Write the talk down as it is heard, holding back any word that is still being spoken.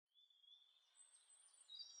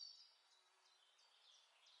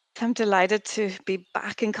I'm delighted to be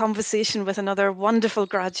back in conversation with another wonderful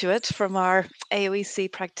graduate from our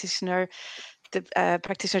AOEC Practitioner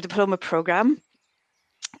Diploma Programme.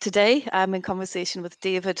 Today, I'm in conversation with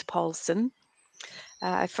David Paulson.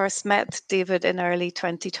 I first met David in early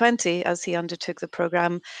 2020 as he undertook the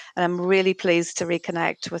programme, and I'm really pleased to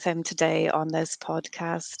reconnect with him today on this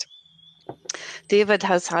podcast. David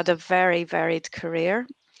has had a very varied career,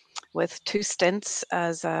 with 2 stints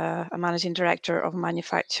as a managing director of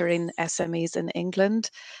manufacturing SMEs in England,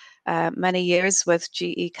 many years with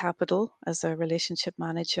GE Capital as a relationship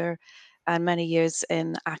manager, and many years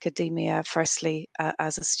in academia. Firstly,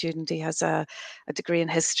 as a student, he has a degree in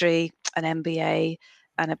history, an MBA,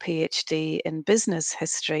 and a PhD in business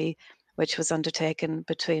history, which was undertaken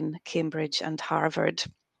between Cambridge and Harvard.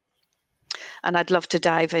 And I'd love to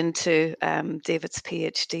dive into David's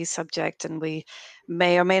PhD subject, and we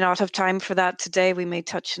may or may not have time for that today. We may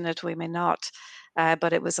touch on it, we may not,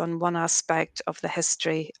 but it was on one aspect of the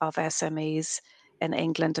history of SMEs in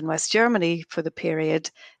England and West Germany for the period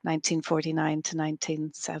 1949 to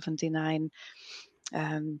 1979.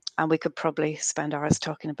 And we could probably spend hours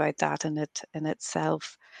talking about that in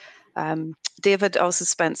itself. David also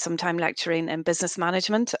spent some time lecturing in business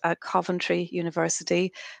management at Coventry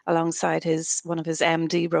University alongside one of his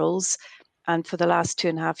MD roles. And for the last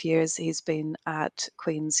 2.5 years, he's been at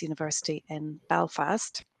Queen's University in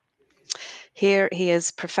Belfast. Here he is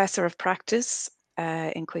Professor of Practice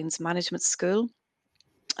in Queen's Management School,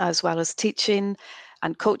 as well as teaching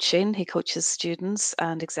and coaching. He coaches students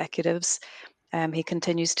and executives. He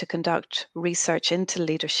continues to conduct research into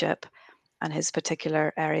leadership, and his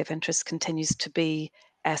particular area of interest continues to be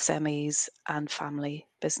SMEs and family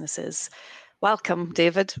businesses. Welcome,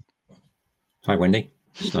 David. Hi, Wendy.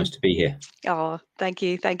 It's nice to be here. Oh, thank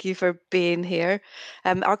you. Thank you for being here.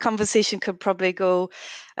 Our conversation could probably go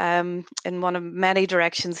in one of many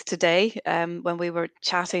directions today. When we were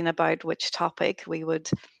chatting about which topic we would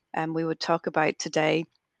talk about today,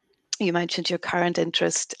 you mentioned your current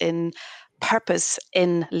interest in purpose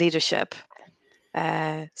in leadership.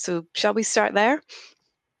 So shall we start there?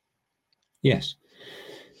 Yes.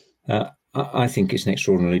 I think it's an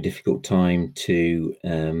extraordinarily difficult time to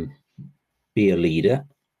be a leader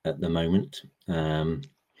at the moment.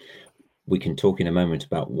 We can talk in a moment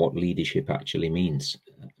about what leadership actually means,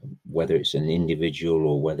 whether it's an individual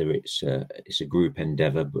or whether it's a group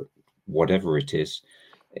endeavor, but whatever it is,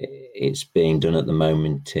 it's being done at the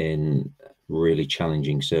moment in really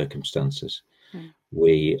challenging circumstances.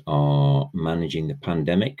 We are managing the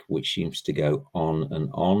pandemic, which seems to go on and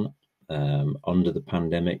on. Under the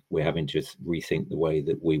pandemic, we're having to rethink the way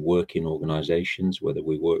that we work in organizations, whether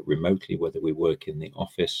we work remotely, whether we work in the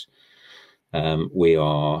office. We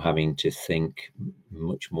are having to think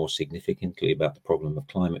much more significantly about the problem of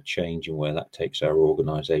climate change and where that takes our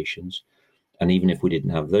organizations. And even if we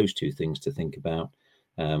didn't have those 2 things to think about,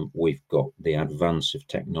 we've got the advance of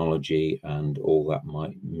technology and all that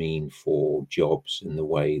might mean for jobs and the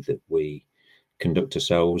way that we conduct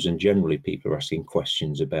ourselves. And generally, people are asking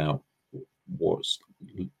questions about what's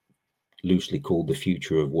loosely called the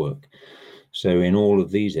future of work. So in all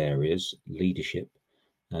of these areas, leadership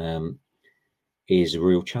is a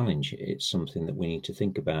real challenge. It's something that we need to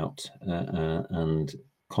think about and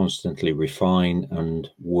constantly refine and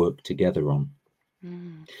work together on.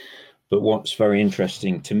 But what's very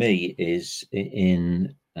interesting to me is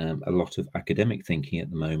in a lot of academic thinking at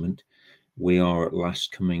the moment, we are at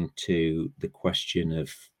last coming to the question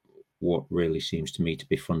of what really seems to me to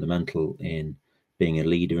be fundamental in being a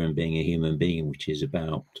leader and being a human being, which is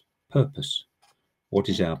about purpose. What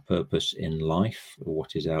is our purpose in life?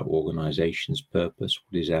 What is our organization's purpose?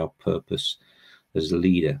 What is our purpose as a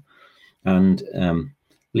leader? And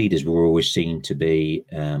leaders were always seen to be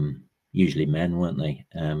usually men, weren't they?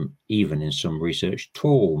 Even in some research,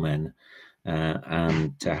 tall men,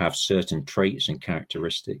 and to have certain traits and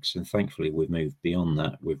characteristics. And thankfully, we've moved beyond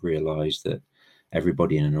that. We've realized that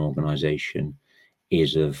everybody in an organization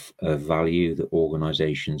is of value, that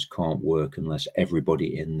organizations can't work unless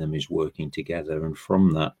everybody in them is working together. And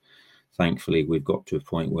from that, thankfully, we've got to a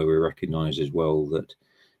point where we recognize as well that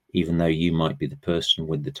even though you might be the person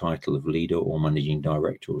with the title of leader or managing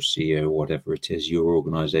director or CEO, or whatever it is, your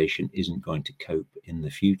organization isn't going to cope in the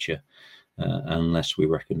future unless we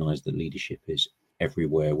recognize that leadership is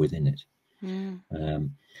everywhere within it.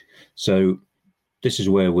 So this is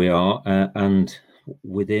where we are. And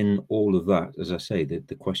within all of that, as I say,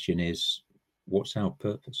 the question is, what's our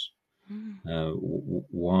purpose?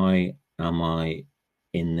 Why am I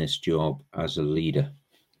in this job as a leader?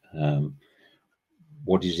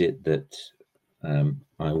 What is it that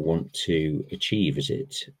I want to achieve? Is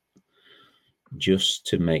it just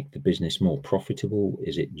to make the business more profitable?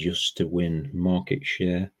 Is it just to win market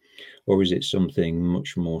share? Or is it something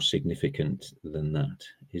much more significant than that?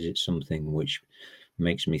 Is it something which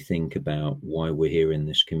makes me think about why we're here in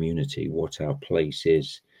this community, what our place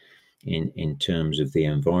is in terms of the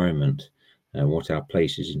environment, what our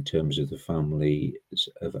place is in terms of the families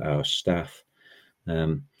of our staff,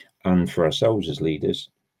 and for ourselves as leaders,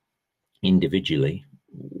 individually,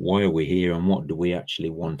 why are we here and what do we actually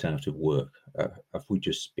want out of work? Have we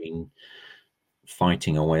just been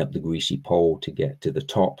fighting our way up the greasy pole to get to the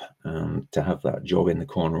top, to have that job in the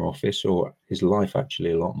corner office, or is life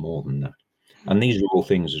actually a lot more than that? And these are all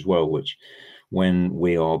things as well which, when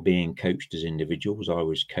we are being coached as individuals, I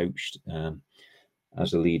was coached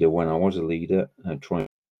as a leader when I was a leader, trying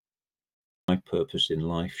my purpose in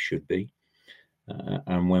life should be.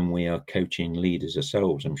 And when we are coaching leaders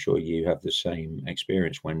ourselves, I'm sure you have the same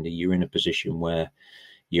experience, Wendy. You're in a position where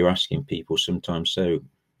you're asking people sometimes, so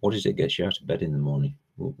what is it gets you out of bed in the morning?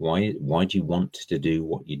 Why do you want to do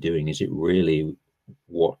what you're doing? Is it really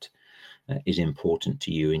what is important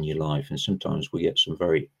to you in your life? And sometimes we get some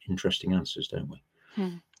very interesting answers, don't we?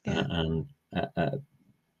 Yeah. And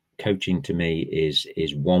coaching to me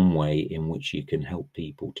is one way in which you can help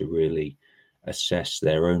people to really assess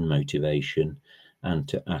their own motivation and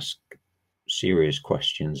to ask serious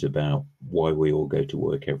questions about why we all go to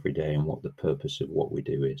work every day and what the purpose of what we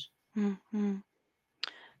do is. Mm-hmm.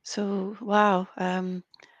 So, wow,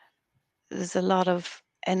 there's a lot of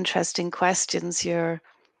interesting questions you're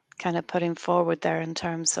kind of putting forward there in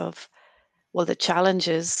terms of, well, the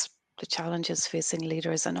challenges facing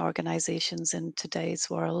leaders and organizations in today's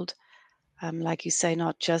world. Like you say,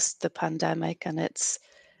 not just the pandemic, and it's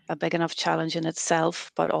a big enough challenge in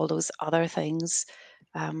itself, but all those other things,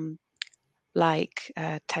 like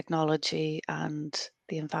technology and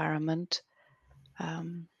the environment,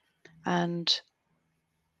 and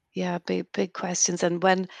yeah, big questions. And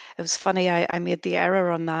when it was funny, I made the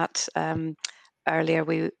error on that earlier.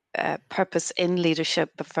 We purpose in leadership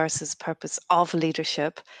versus purpose of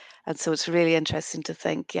leadership, and so it's really interesting to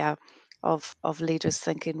think, yeah, of leaders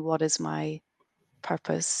thinking, what is my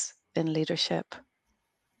purpose in leadership?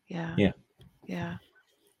 Yeah, Yeah. yeah,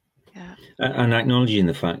 yeah. And acknowledging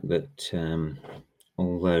the fact that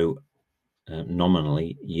although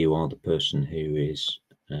nominally you are the person who is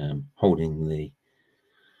holding the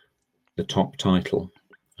top title,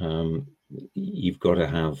 you've got to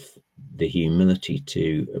have the humility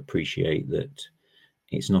to appreciate that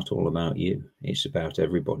it's not all about you, it's about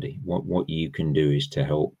everybody. What you can do is to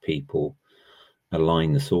help people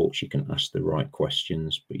align the thoughts. You can ask the right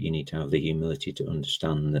questions, but you need to have the humility to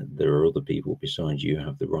understand that there are other people besides you who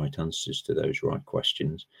have the right answers to those right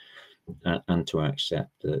questions, and to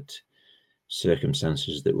accept that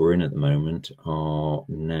circumstances that we're in at the moment are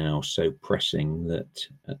now so pressing that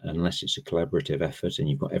unless it's a collaborative effort and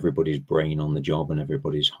you've got everybody's brain on the job and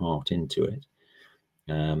everybody's heart into it,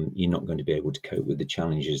 you're not going to be able to cope with the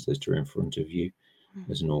challenges that are in front of you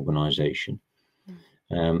as an organization.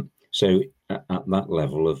 So at that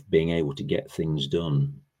level of being able to get things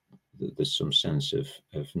done, there's some sense of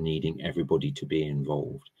needing everybody to be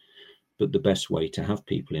involved. But the best way to have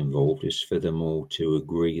people involved is for them all to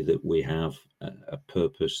agree that we have a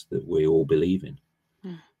purpose that we all believe in,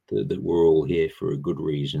 that we're all here for a good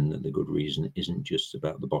reason, that the good reason isn't just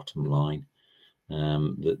about the bottom line,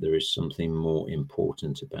 that there is something more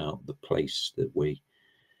important about the place that we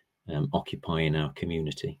occupy in our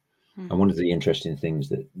community. And one of the interesting things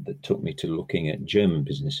that took me to looking at German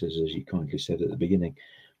businesses, as you kindly said at the beginning,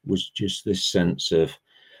 was just this sense of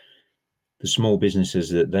the small businesses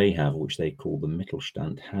that they have, which they call the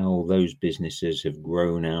Mittelstand, how those businesses have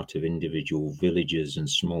grown out of individual villages and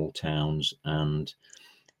small towns, and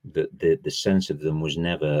the sense of them was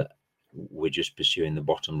never, we're just pursuing the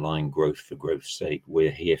bottom line, growth for growth's sake. We're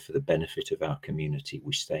here for the benefit of our community.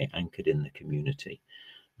 We stay anchored in the community,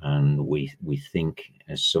 and we think,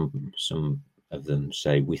 as some of them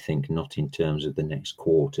say, we think not in terms of the next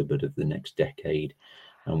quarter, but of the next decade.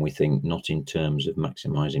 And we think not in terms of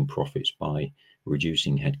maximizing profits by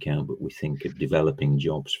reducing headcount, but we think of developing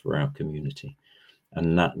jobs for our community.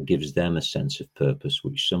 And that gives them a sense of purpose,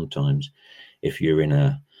 which sometimes, if you're in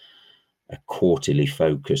a quarterly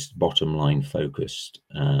focused, bottom line focused,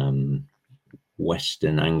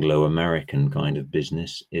 Western Anglo-American kind of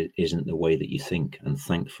business, it isn't the way that you think. And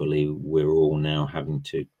thankfully, we're all now having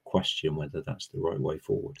to question whether that's the right way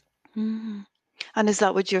forward. Mm. And is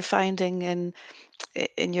that what you're finding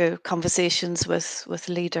in your conversations with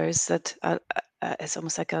leaders, that it's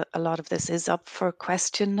almost like a lot of this is up for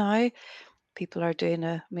question now? People are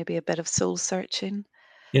doing maybe a bit of soul searching.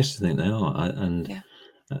 Yes, I think they are. And Yeah.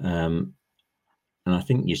 And I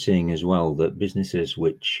think you're seeing as well that businesses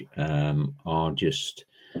which are just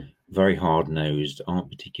very hard-nosed, aren't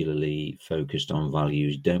particularly focused on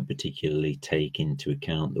values, don't particularly take into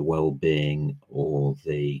account the well-being or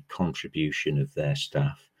the contribution of their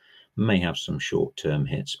staff, may have some short-term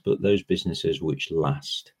hits, but those businesses which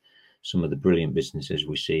last, some of the brilliant businesses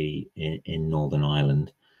we see in Northern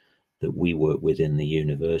Ireland that we work with in the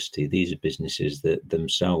university, these are businesses that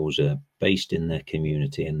themselves are based in their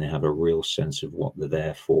community and they have a real sense of what they're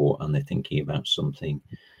there for, and they're thinking about something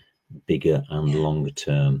bigger and longer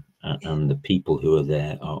term, and the people who are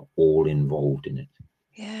there are all involved in it.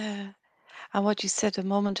 Yeah. And what you said a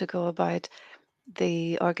moment ago about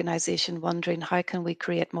the organization wondering how can we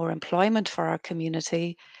create more employment for our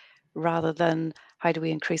community rather than how do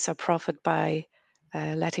we increase our profit by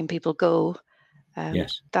letting people go.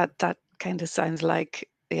 Yes, that kind of sounds like,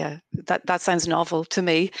 yeah, that sounds novel to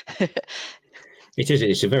me. it is.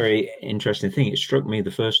 It's a very interesting thing. It struck me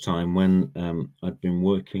the first time when I'd been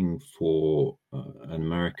working for an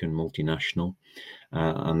American multinational,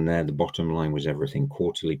 and there the bottom line was everything.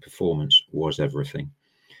 Quarterly performance was everything,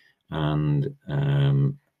 and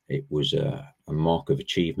it was a mark of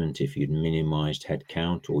achievement if you'd minimized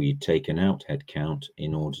headcount or you'd taken out headcount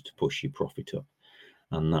in order to push your profit up,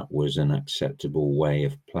 and that was an acceptable way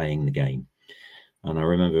of playing the game. And I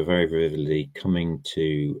remember very vividly coming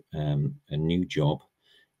to a new job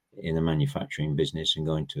in a manufacturing business and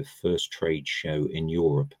going to a first trade show in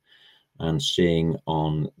Europe and seeing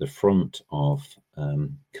on the front of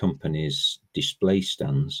companies' display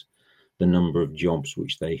stands the number of jobs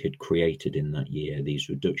which they had created in that year. These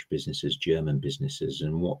were Dutch businesses, German businesses,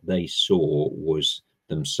 and what they saw was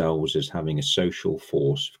themselves as having a social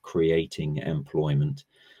force of creating employment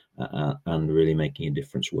and really making a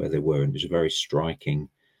difference where they were. And it was a very striking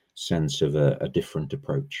sense of a different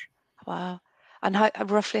approach. Wow. And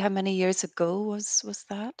roughly how many years ago was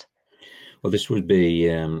that? Well, this would be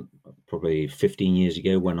probably 15 years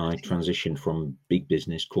ago when I 15. transitioned from big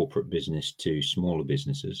business, corporate business to smaller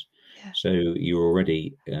businesses. Yeah. So you're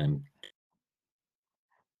already a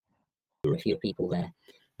few people there.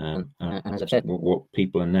 And as I've said, what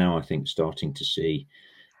people are now, I think, starting to see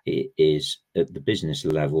is at the business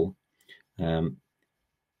level,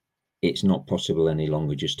 it's not possible any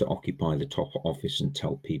longer just to occupy the top office and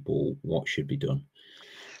tell people what should be done.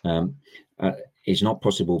 It's not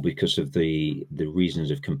possible because of the reasons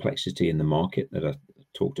of complexity in the market that I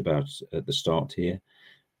talked about at the start here,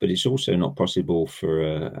 but it's also not possible for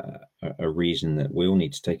a reason that we all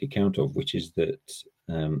need to take account of, which is that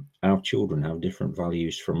our children have different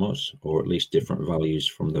values from us, or at least different values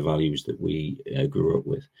from the values that we grew up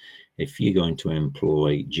with. If you're going to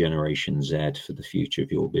employ Generation Z for the future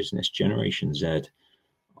of your business, Generation Z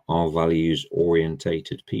are values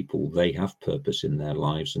orientated people. They have purpose in their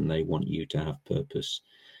lives and they want you to have purpose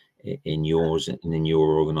in yours and in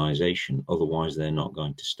your organization. Otherwise, they're not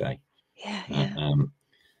going to stay. Yeah.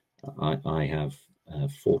 I have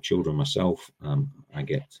 4 children myself. I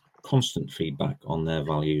get constant feedback on their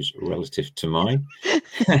values relative to mine.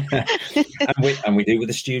 and we do with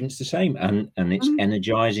the students the same. And it's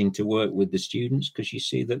energizing to work with the students because you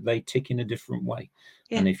see that they tick in a different way.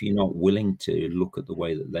 Yeah. And if you're not willing to look at the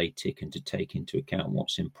way that they tick and to take into account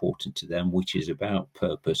what's important to them, which is about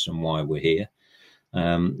purpose and why we're here,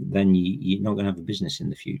 then you're not going to have a business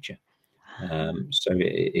in the future. So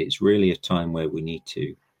it's really a time where we need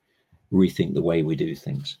to rethink the way we do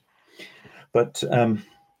things. But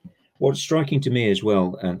what's striking to me as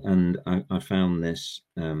well, and I found this,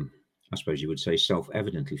 I suppose you would say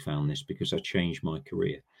self-evidently found this because I changed my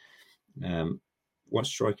career. What's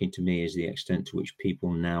striking to me is the extent to which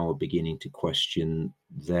people now are beginning to question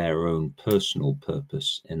their own personal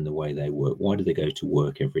purpose in the way they work. Why do they go to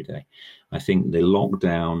work every day? I think the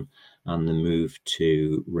lockdown and the move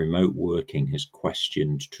to remote working has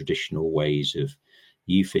questioned traditional ways of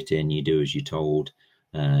you fit in, you do as you're told,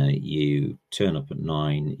 you turn up at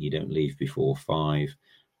 9, you don't leave before 5,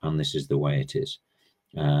 and this is the way it is.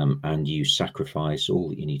 And you sacrifice all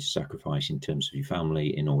that you need to sacrifice in terms of your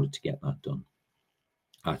family in order to get that done.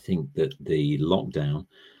 I think that the lockdown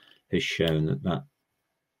has shown that that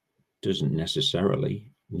doesn't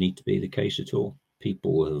necessarily need to be the case at all.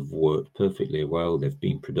 People have worked perfectly well, they've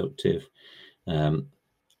been productive, and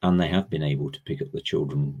they have been able to pick up the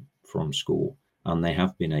children from school, and they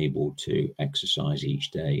have been able to exercise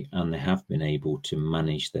each day, and they have been able to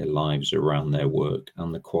manage their lives around their work,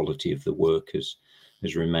 and the quality of the work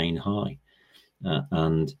has remained high.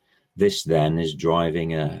 And this then is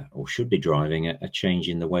driving or should be driving a change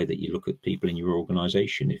in the way that you look at people in your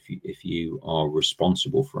organization. If you are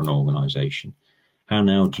responsible for an organization, how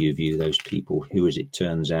now do you view those people who, as it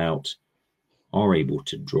turns out, are able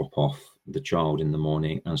to drop off the child in the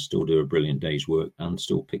morning and still do a brilliant day's work and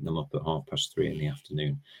still pick them up at 3:30 in the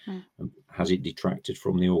afternoon. Has it detracted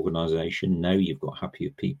from the organisation? No, you've got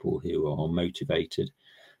happier people who are motivated.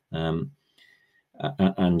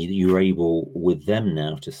 And you're able with them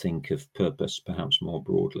now to think of purpose perhaps more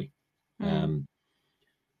broadly.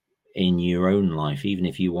 In your own life, even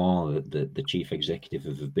if you are the chief executive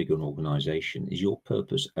of a bigger organisation, is your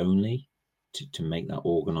purpose only to make that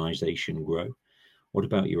organisation grow? What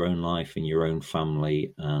about your own life and your own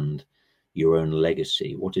family and your own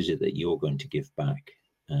legacy? What is it that you're going to give back?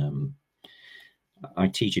 I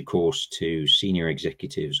teach a course to senior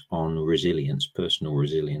executives on resilience, personal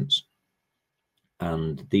resilience.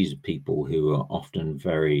 And these are people who are often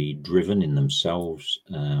very driven in themselves,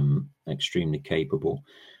 extremely capable,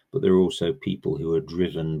 but they're also people who are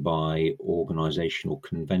driven by organizational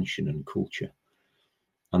convention and culture.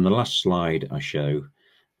 And the last slide I show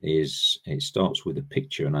is, it starts with a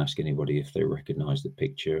picture, and I ask anybody if they recognize the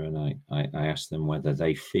picture, and I ask them whether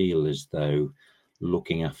they feel as though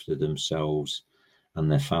looking after themselves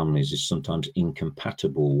and their families is sometimes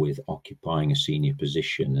incompatible with occupying a senior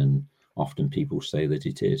position, and often people say that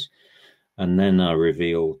it is. And then I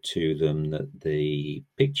reveal to them that the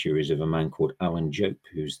picture is of a man called Alan Jope,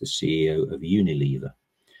 who's the CEO of Unilever.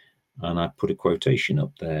 And I put a quotation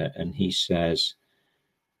up there, and he says,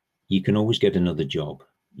 "You can always get another job.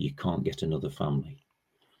 You can't get another family."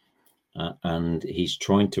 And he's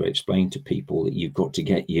trying to explain to people that you've got to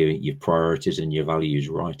get your priorities and your values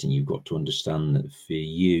right, and you've got to understand that for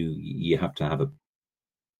you have to have a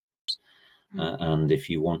and if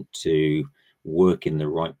you want to work in the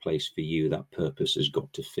right place for you, that purpose has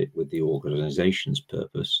got to fit with the organization's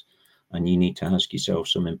purpose. And you need to ask yourself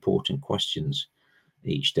some important questions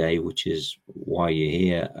each day, which is why you're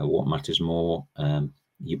here, what matters more,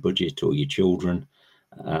 your budget or your children,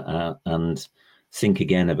 and think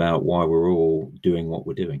again about why we're all doing what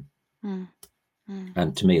we're doing.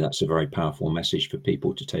 And to me, that's a very powerful message for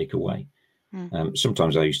people to take away.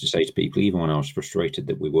 Sometimes I used to say to people, even when I was frustrated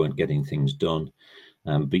that we weren't getting things done,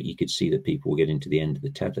 but you could see that people were getting to the end of the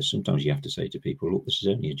tether. Sometimes you have to say to people, look, this is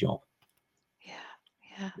only a job.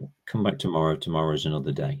 Come back tomorrow. Tomorrow's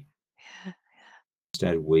another day.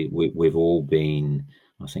 Instead, we've all been,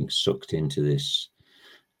 I think, sucked into this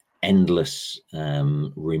endless,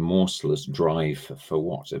 remorseless drive for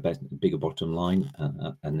what? A bigger bottom line,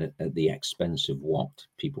 and at the expense of what?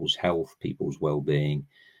 People's health, people's well-being,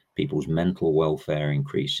 people's mental welfare,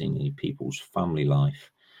 increasingly people's family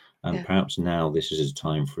life. And perhaps now this is a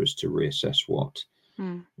time for us to reassess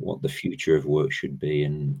what the future of work should be,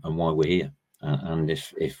 and why we're here. And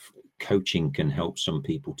if coaching can help some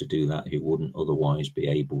people to do that who wouldn't otherwise be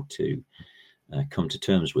able to come to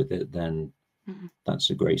terms with it, then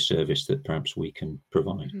that's a great service that perhaps we can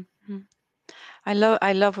provide. I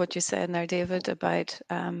love what you said there, David, about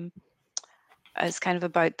it's kind of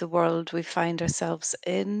about the world we find ourselves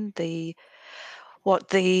in, what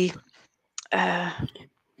the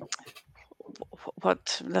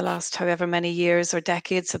last however many years or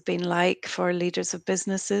decades have been like for leaders of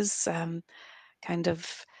businesses, kind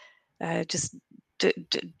of just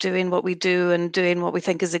doing what we do and doing what we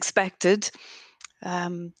think is expected.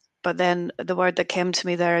 But then the word that came to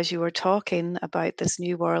me there as you were talking about this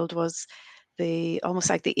new world was almost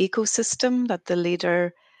like the ecosystem that the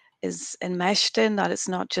leader is enmeshed in, that it's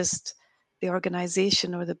not just the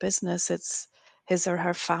organization or the business, it's his or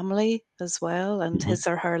her family as well, and his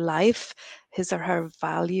or her life, his or her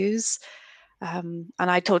values. And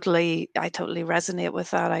I totally resonate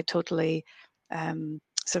with that. I totally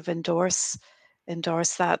sort of endorse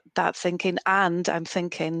that thinking. And I'm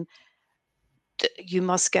thinking, you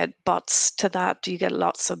must get buts to that. Do you get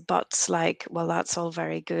lots of buts? Like, well, that's all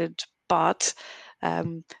very good, but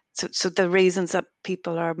so the reasons that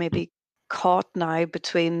people are maybe caught now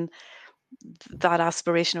between that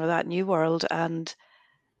aspiration or that new world and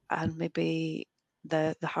maybe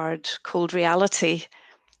the hard, cold reality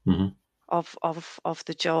of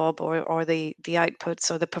the job or the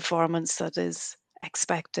outputs or the performance that is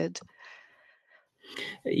expected.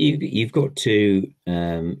 You've got to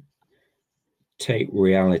take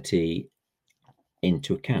reality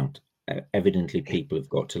into account. Evidently, people have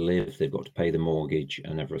got to live, they've got to pay the mortgage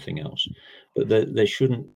and everything else, but there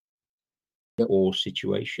shouldn't be an or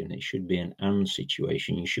situation. It should be an and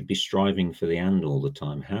situation. You should be striving for the and all the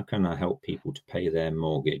time. How can I help people to pay their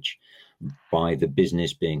mortgage by the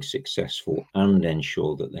business being successful and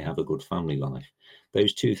ensure that they have a good family life?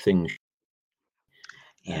 Those two things,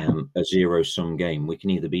 a zero-sum game. We can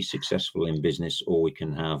either be successful in business or we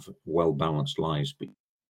can have well-balanced lives, but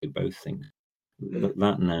both things.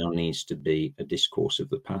 that now needs to be a discourse of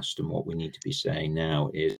the past, and what we need to be saying now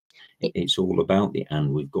is it's all about the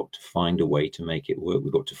and. We've got to find a way to make it work.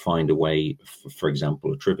 We've got to find a way, for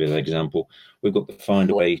example, a trivial example, we've got to find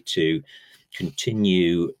a way to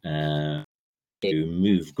continue to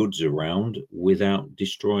move goods around without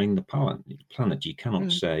destroying the planet. You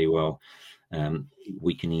cannot say, well,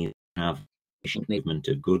 we can either have movement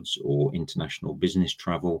of goods or international business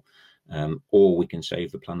travel, or we can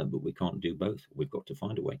save the planet, but we can't do both. We've got to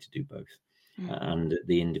find a way to do both. And at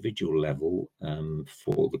the individual level,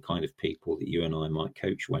 for the kind of people that you and I might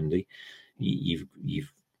coach, Wendy, you've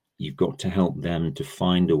got to help them to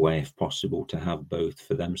find a way, if possible, to have both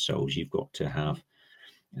for themselves. You've got to have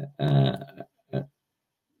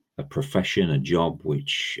a profession, a job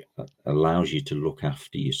which allows you to look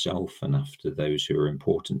after yourself and after those who are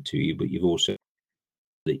important to you, but you've also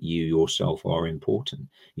that you yourself are important.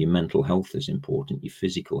 Your mental health is important. Your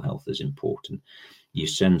physical health is important. Your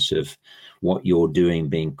sense of what you're doing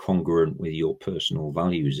being congruent with your personal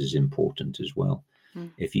values is important as well.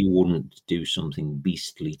 If you wouldn't do something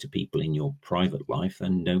beastly to people in your private life,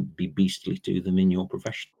 then don't be beastly to them in your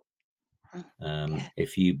profession.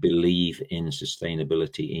 If you believe in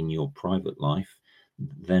sustainability in your private life,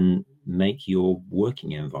 then make your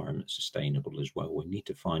working environment sustainable as well. We need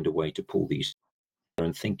to find a way to pull these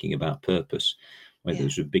and thinking about purpose, whether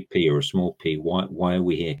it's a big P or a small p. Why are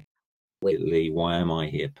we here? Why am I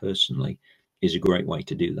here personally? Is a great way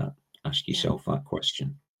to do that. Ask yourself that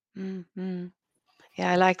question.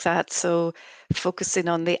 Yeah, I like that. So focusing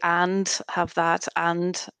on the and, have that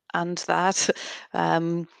and that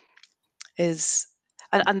is,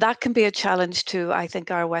 and that can be a challenge to, I think,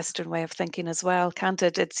 our Western way of thinking as well, can't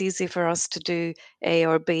it? It's easy for us to do A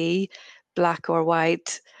or B, black or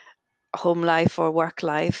white, home life or work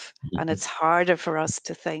life, and it's harder for us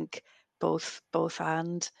to think both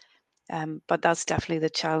and. But that's definitely the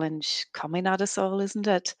challenge coming at us all, isn't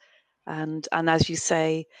it? And as you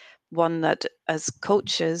say, one that as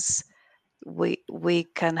coaches we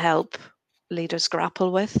can help leaders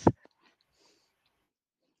grapple with.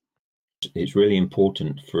 It's really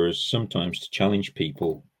important for us sometimes to challenge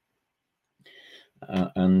people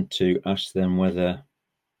and to ask them whether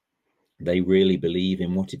they really believe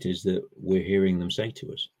in what it is that we're hearing them say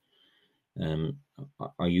to us.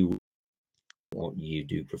 Are you what you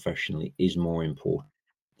do professionally is more important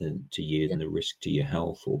to you than the risk to your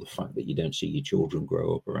health or the fact that you don't see your children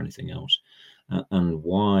grow up or anything else? And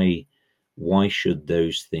why should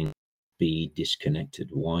those things be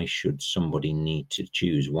disconnected? Why should somebody need to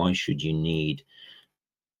choose? Why should you need to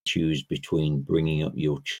choose between bringing up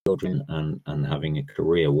your children and having a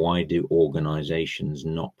career? Why do organizations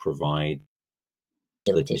not provide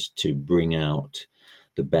abilities to bring out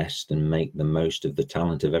the best and make the most of the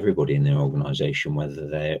talent of everybody in their organization, whether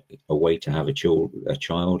they're away to have a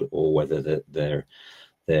child or whether they're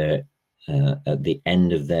at the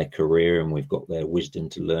end of their career and we've got their wisdom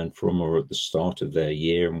to learn from, or at the start of their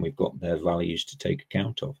year and we've got their values to take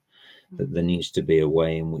account of. That there needs to be a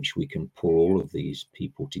way in which we can pull all of these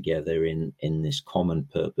people together in this common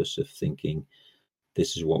purpose of thinking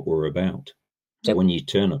this is what we're about. So when you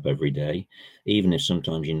turn up every day, even if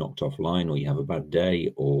sometimes you're knocked offline or you have a bad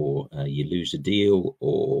day or you lose a deal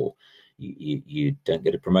or you don't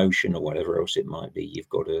get a promotion or whatever else it might be, you've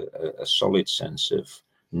got a solid sense of,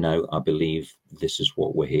 no, I believe this is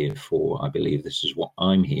what we're here for. I believe this is what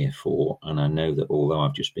I'm here for. And I know that although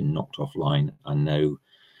I've just been knocked offline, I know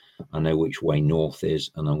which way north is,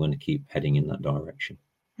 and I'm going to keep heading in that direction.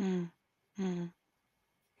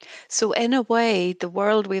 So in a way, the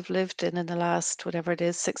world we've lived in the last, whatever it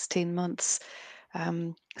is, 16 months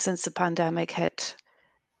since the pandemic hit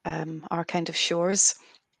our kind of shores,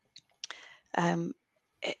 in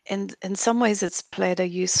some ways it's played a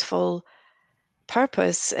useful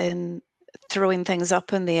purpose in throwing things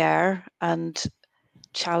up in the air and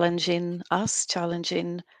challenging us,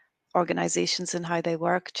 challenging organizations and how they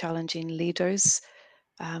work, challenging leaders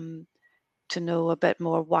to know a bit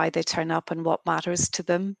more why they turn up and what matters to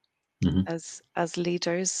them as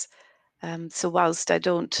leaders. So whilst I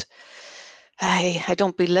don't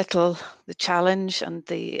belittle the challenge and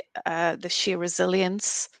the sheer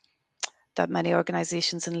resilience that many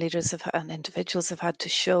organizations and leaders and individuals have had to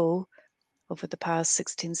show over the past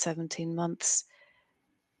 16, 17 months,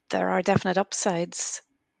 there are definite upsides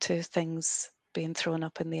to things being thrown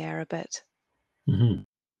up in the air a bit.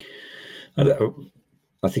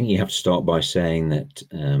 I think you have to start by saying that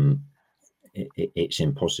it's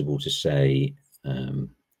impossible to say that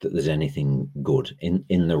there's anything good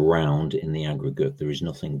in the round, in the aggregate. There is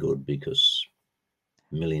nothing good because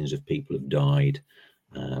millions of people have died.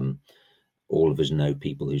 all of us know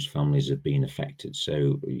people whose families have been affected.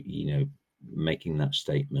 So, making that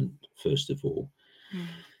statement, first of all.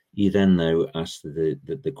 You then, though, ask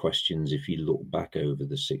the questions. If you look back over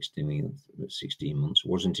the 16 months,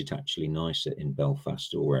 wasn't it actually nicer in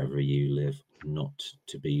Belfast or wherever you live not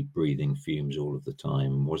to be breathing fumes all of the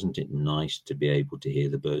time? Wasn't it nice to be able to hear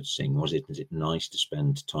the birds sing? Was it nice to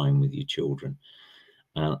spend time with your children?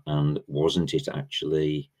 And wasn't it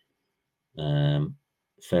actually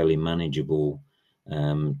fairly manageable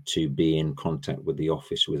to be in contact with the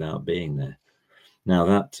office without being there? Now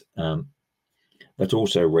that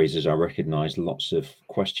also raises, I recognise, lots of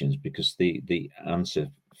questions, because the answer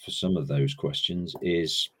for some of those questions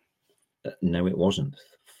is no, it wasn't.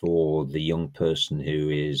 For the young person who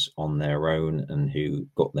is on their own and who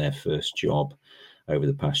got their first job over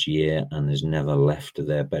the past year and has never left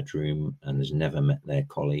their bedroom and has never met their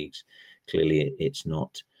colleagues, clearly it's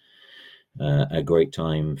not a great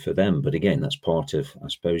time for them. But again, that's part of, I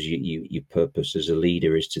suppose, your purpose as a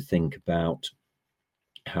leader is to think about,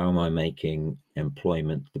 how am I making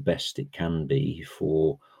employment the best it can be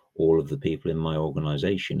for all of the people in my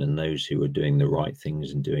organization? And those who are doing the right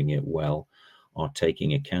things and doing it well are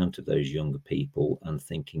taking account of those younger people and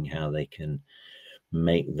thinking how they can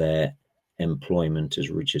make their employment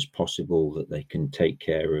as rich as possible, that they can take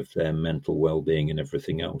care of their mental well-being and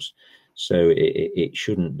everything else. So it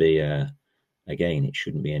shouldn't be it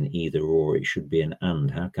shouldn't be an either or, it should be an and.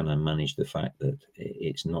 How can I manage the fact that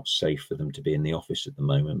it's not safe for them to be in the office at the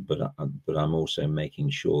moment, but I'm also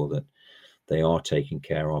making sure that they are taken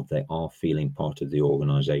care of, they are feeling part of the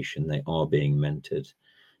organization, they are being mentored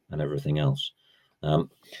and everything else. Part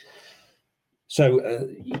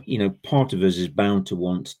of us is bound to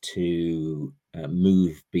want to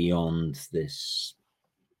move beyond this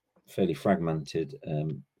fairly fragmented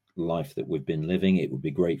life that we've been living. It would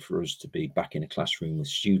be great for us to be back in a classroom with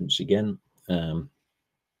students again, and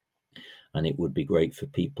it would be great for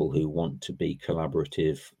people who want to be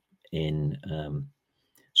collaborative in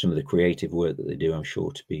some of the creative work that they do, I'm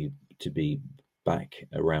sure, to be back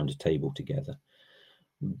around a table together.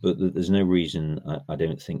 But there's no reason, I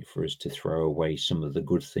don't think, for us to throw away some of the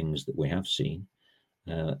good things that we have seen.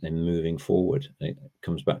 And moving forward, it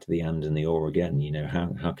comes back to the and the or again.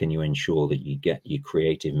 How can you ensure that you get your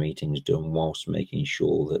creative meetings done whilst making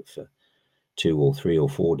sure that for 2 or 3 or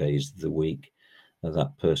 4 days of the week,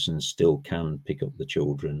 that person still can pick up the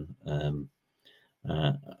children and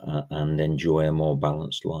enjoy a more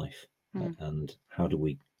balanced life? And how do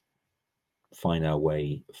we find our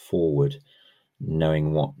way forward,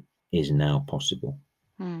 knowing what is now possible?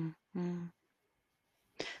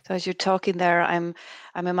 So as you're talking there, I'm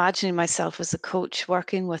imagining myself as a coach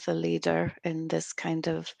working with a leader in this kind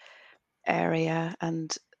of area,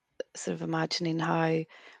 and sort of imagining how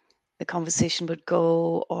the conversation would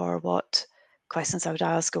go, or what questions I would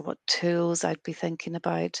ask, or what tools I'd be thinking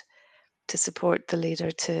about to support the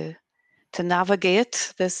leader to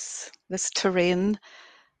navigate this terrain.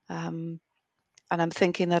 And I'm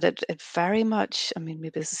thinking that it very much, I mean,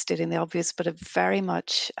 maybe this is stating the obvious, but it very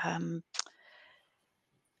much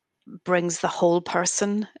brings the whole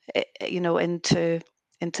person, into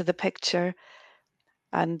the picture.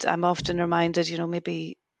 And I'm often reminded,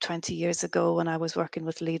 maybe 20 years ago when I was working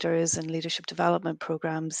with leaders and leadership development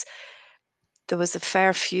programs, there was a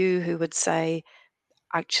fair few who would say,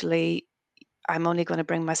 actually, I'm only going to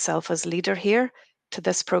bring myself as leader here to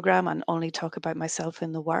this program and only talk about myself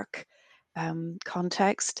in the work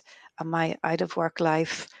context. And my out of work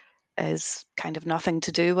life is kind of nothing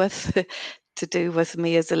to do with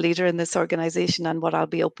me as a leader in this organization and what I'll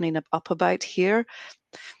be opening up about here.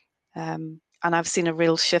 And I've seen a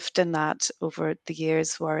real shift in that over the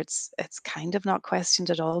years, where it's kind of not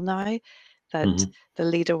questioned at all now, that the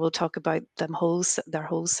leader will talk about their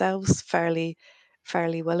whole selves fairly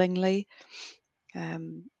willingly.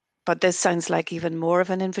 But this sounds like even more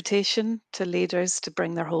of an invitation to leaders to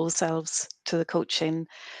bring their whole selves to the coaching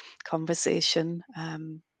conversation,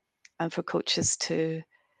 and for coaches to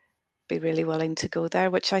be really willing to go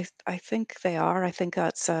there, which I think they are. I think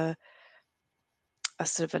that's a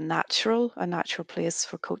sort of a natural place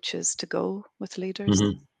for coaches to go with leaders.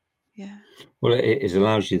 Yeah. Well, it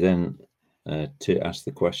allows you then to ask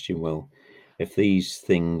the question, well, if these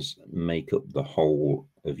things make up the whole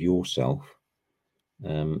of yourself,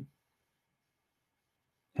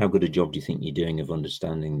 how good a job do you think you're doing of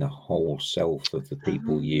understanding the whole self of the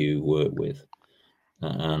people you work with?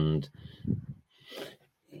 And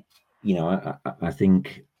I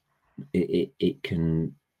think it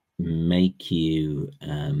can make you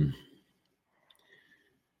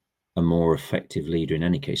a more effective leader in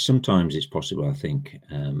any case. Sometimes it's possible, I think,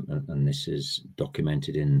 and this is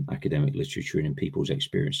documented in academic literature and in people's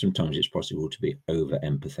experience, sometimes it's possible to be over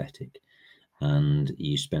empathetic, and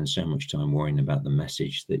you spend so much time worrying about the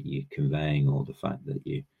message that you're conveying, or the fact that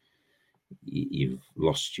you've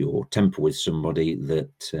lost your temper with somebody,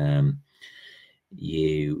 that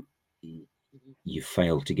you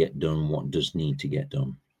fail to get done what does need to get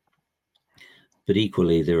done. But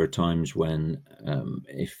equally, there are times when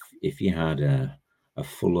if you had a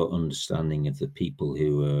fuller understanding of the people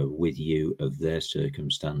who are with you, of their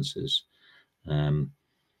circumstances,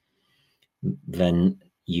 then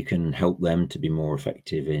you can help them to be more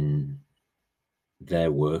effective in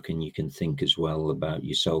their work, and you can think as well about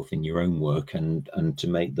yourself in your own work, and to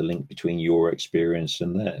make the link between your experience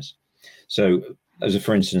and theirs. So, as a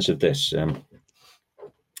for instance of this,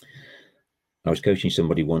 I was coaching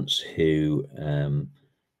somebody once who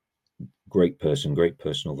great person, great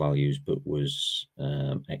personal values, but was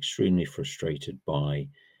extremely frustrated by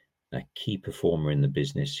a key performer in the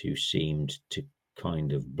business who seemed to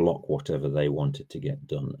kind of block whatever they wanted to get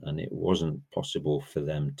done. And it wasn't possible for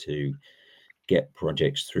them to get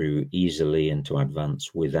projects through easily and to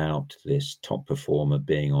advance without this top performer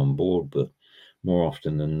being on board. But more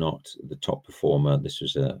often than not, the top performer, this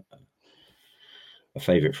was a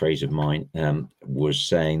favorite phrase of mine, was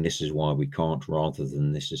saying, "This is why we can't," rather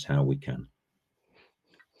than "this is how we can."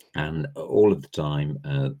 And all of the time,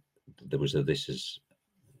 there was a "this is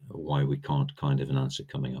why we can't" kind of an answer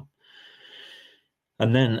coming up.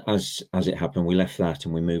 And then, as it happened, we left that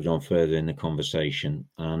and we moved on further in the conversation.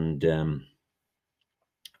 And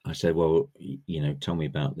I said, "Well, tell me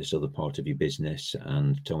about this other part of your business,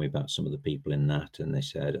 and tell me about some of the people in that." And they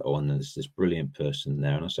said, "Oh, and there's this brilliant person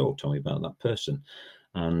there." And I said, "Oh, tell me about that person."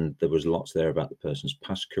 And there was lots there about the person's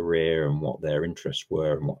past career and what their interests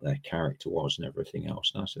were and what their character was and everything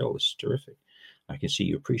else. And I said, "Oh, this is terrific. I can see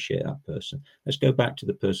you appreciate that person. Let's go back to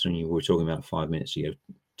the person you were talking about 5 minutes ago.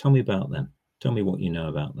 Tell me about them. Tell me what you know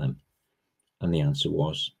about them." And the answer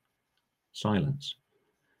was silence.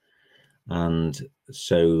 And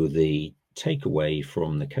so the takeaway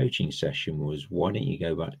from the coaching session was, why don't you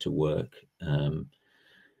go back to work,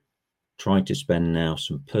 try to spend now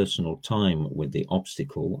some personal time with the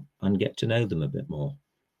obstacle and get to know them a bit more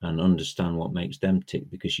and understand what makes them tick,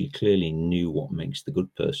 because you clearly knew what makes the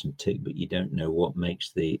good person tick, but you don't know what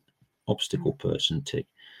makes the obstacle person tick.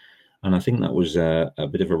 And I think that was a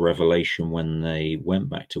bit of a revelation when they went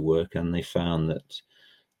back to work and they found that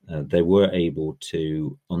they were able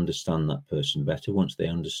to understand that person better. Once they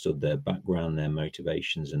understood their background, their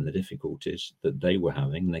motivations, and the difficulties that they were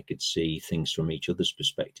having, they could see things from each other's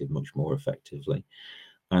perspective much more effectively.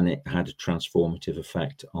 And it had a transformative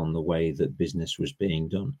effect on the way that business was being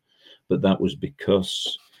done. But that was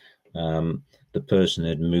because the person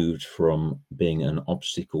had moved from being an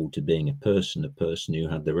obstacle to being a person who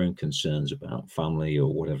had their own concerns about family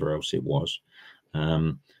or whatever else it was,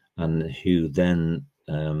 and who then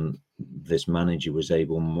this manager was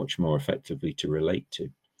able much more effectively to relate to.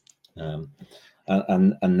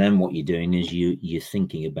 And then what you're doing is you're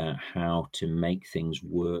thinking about how to make things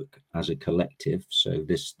work as a collective. So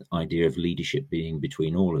this idea of leadership being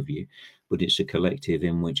between all of you, but it's a collective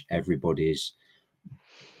in which everybody's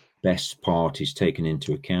best part is taken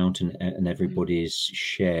into account, and everybody's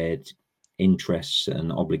shared interests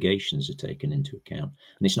and obligations are taken into account.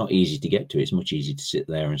 And it's not easy to get to. It's much easier to sit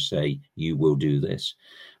there and say, you will do this.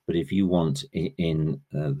 But if you want in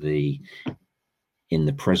the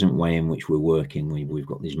present way in which we're working, we've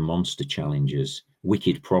got these monster challenges,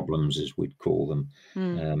 wicked problems, as we'd call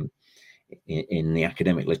them, in the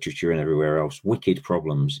academic literature and everywhere else. Wicked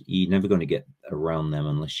problems, you're never going to get around them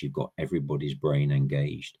unless you've got everybody's brain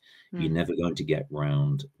engaged. You're never going to get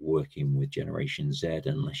around working with Generation Z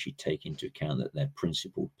unless you take into account that they're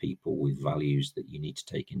principled people with values that you need to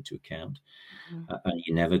take into account. And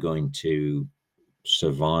you're never going to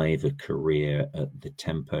survive a career at the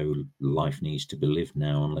tempo life needs to be lived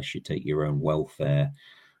now unless you take your own welfare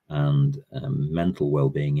and mental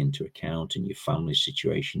well-being into account, and your family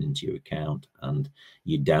situation into account, and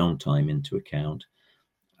your downtime into account,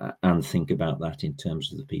 and think about that in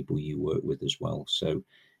terms of the people you work with as well. So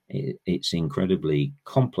it's incredibly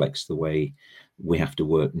complex the way we have to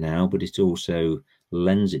work now, but it also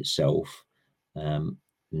lends itself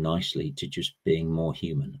nicely to just being more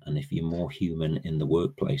human. And if you're more human in the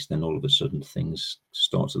workplace, then all of a sudden things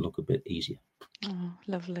start to look a bit easier. Oh,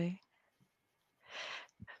 lovely.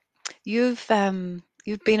 You've been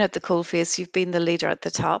at the coalface. You've been the leader at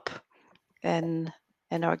the top in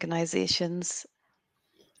organizations,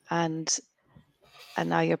 and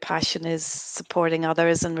now your passion is supporting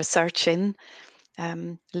others and researching.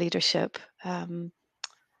 leadership.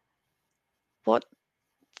 What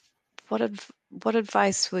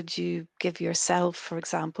advice would you give yourself, for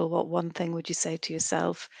example? What one thing would you say to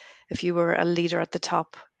yourself if you were a leader at the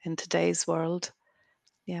top in today's world?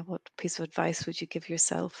 Yeah, what piece of advice would you give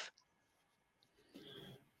yourself?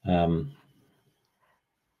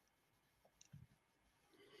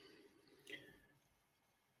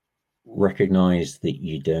 Recognize that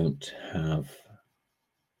you don't have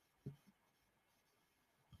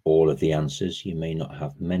all of the answers. You may not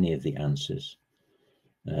have many of the answers.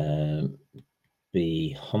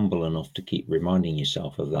 Be humble enough to keep reminding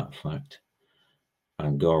yourself of that fact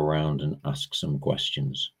and go around and ask some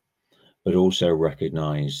questions. But also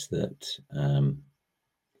recognize that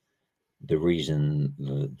the reason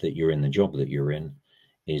that you're in the job that you're in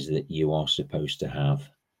is that you are supposed to have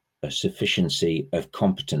a sufficiency of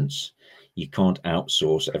competence. You can't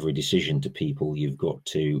outsource every decision to people. You've got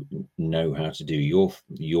to know how to do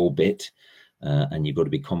your bit, and you've got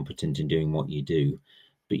to be competent in doing what you do.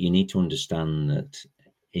 But you need to understand that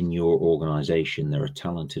in your organization there are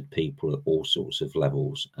talented people at all sorts of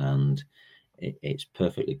levels, and it's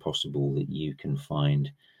perfectly possible that you can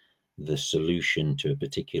find the solution to a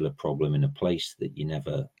particular problem in a place that you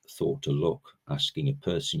never thought to look, asking a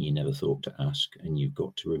person you never thought to ask, and you've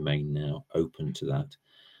got to remain now open to that.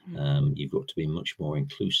 You've got to be much more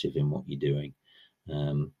inclusive in what you're doing,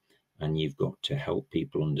 and you've got to help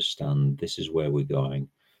people understand this is where we're going.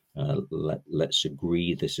 Let's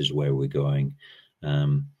agree this is where we're going.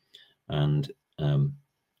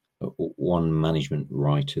 One management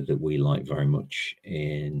writer that we like very much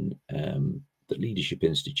in the Leadership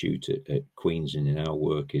Institute at Queen's and in our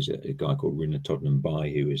work is a guy called Rune Todden Bai,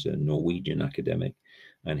 who is a Norwegian academic.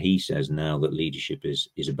 And he says now that leadership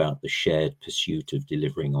is about the shared pursuit of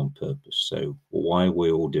delivering on purpose. So why are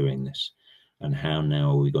we all doing this? And how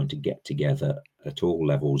now are we going to get together at all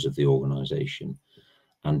levels of the organization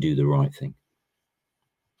and do the right thing?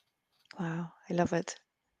 Wow, I love it.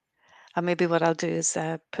 And maybe what I'll do is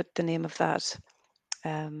put the name of that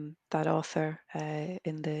author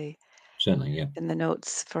in the certainly, yeah, in the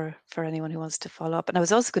notes for anyone who wants to follow up. And I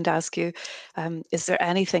was also going to ask you, is there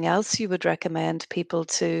anything else you would recommend people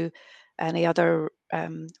to, any other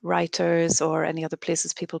writers or any other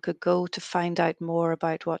places people could go to find out more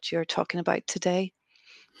about what you're talking about today?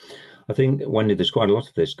 I think, Wendy, there's quite a lot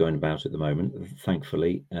of this going about at the moment,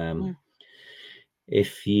 thankfully.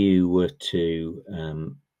 If you were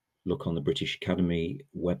to look on the British Academy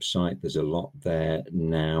website, there's a lot there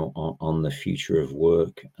now on the future of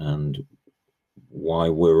work and why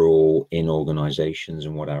we're all in organizations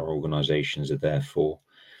and what our organizations are there for.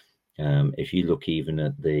 If you look even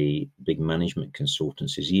at the big management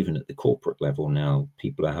consultancies, even at the corporate level now,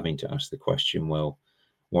 people are having to ask the question, well,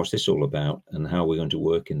 what's this all about and how are we going to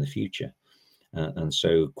work in the future? And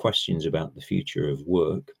so questions about the future of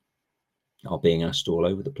work are being asked all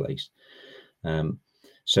over the place.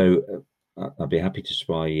 So I'd be happy to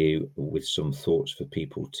supply you with some thoughts for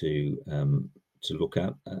people to look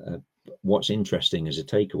at. What's interesting as a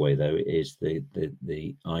takeaway, though, is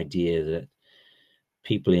the idea that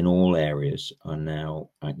people in all areas are now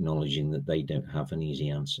acknowledging that they don't have an easy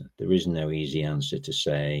answer. There is no easy answer to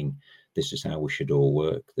saying this is how we should all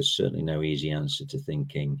work. There's certainly no easy answer to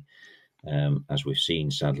thinking, as we've seen,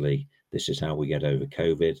 sadly, this is how we get over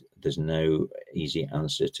COVID. There's no easy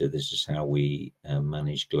answer to this is how we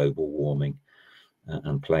manage global warming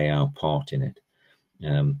and play our part in it.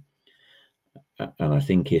 And I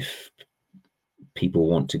think if people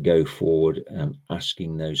want to go forward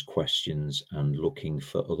asking those questions and looking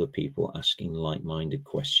for other people asking like-minded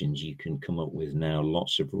questions, you can come up with now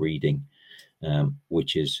lots of reading,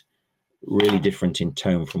 which is really different in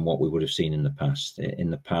tone from what we would have seen in the past.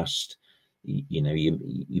 In the past, you know,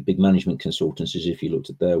 your big management consultancies, if you looked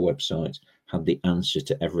at their websites, had the answer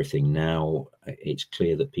to everything. Now it's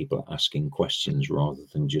clear that people are asking questions rather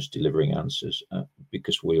than just delivering answers,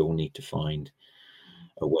 because we all need to find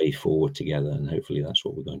a way forward together, and hopefully that's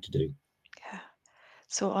what we're going to do. Yeah.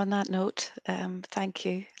 So on that note, thank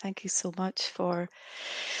you so much for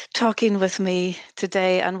talking with me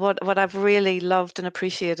today. And what I've really loved and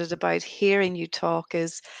appreciated about hearing you talk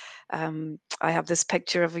is I have this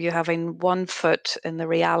picture of you having one foot in the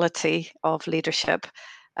reality of leadership,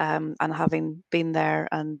 and having been there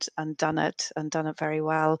and done it very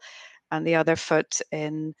well, and the other foot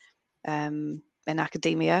in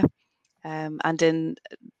academia, and in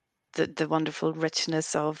the wonderful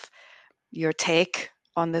richness of your take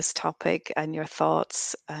on this topic and your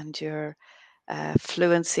thoughts and your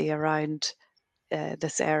fluency around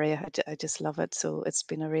this area. I just love it. So it's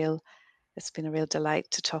been a real It's been a real delight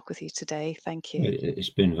to talk with you today. Thank you. It's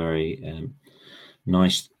been very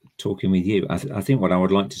nice talking with you. I think what I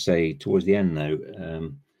would like to say towards the end,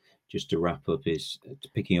 though, just to wrap up, is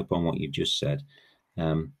picking up on what you've just said.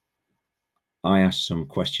 I asked some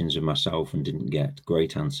questions of myself and didn't get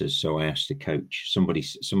great answers, so I asked a coach.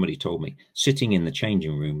 Somebody told me, sitting in the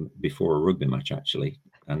changing room before a rugby match, actually,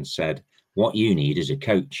 and said, "What you need is a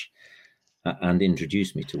coach," and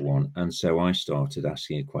introduced me to one. And so I started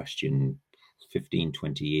asking a question 15,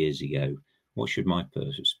 20 years ago. What should my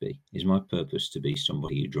purpose be? Is my purpose to be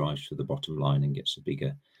somebody who drives for the bottom line and gets a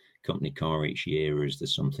bigger company car each year, or is there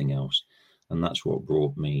something else? And that's what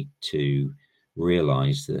brought me to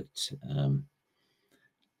realize that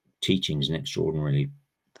teaching is an extraordinarily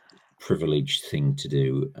privileged thing to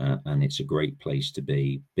do, and it's a great place to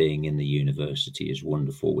be. Being in the university is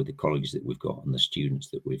wonderful with the colleagues that we've got and the students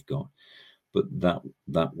that we've got. But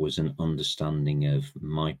that was an understanding of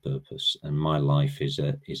my purpose, and my life is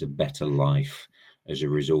a better life as a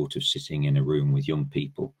result of sitting in a room with young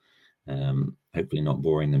people, hopefully not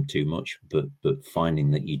boring them too much, but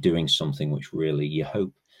finding that you're doing something which really you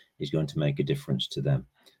hope is going to make a difference to them.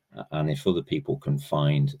 And if other people can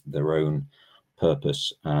find their own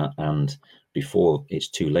purpose and before it's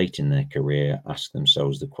too late in their career, ask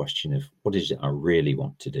themselves the question of what is it I really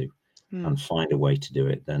want to do, and find a way to do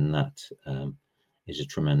it, then that is a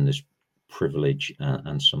tremendous privilege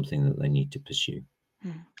and something that they need to pursue.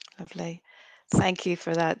 Lovely. Thank you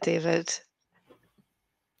for that, David.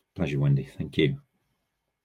 Pleasure, Wendy. Thank you.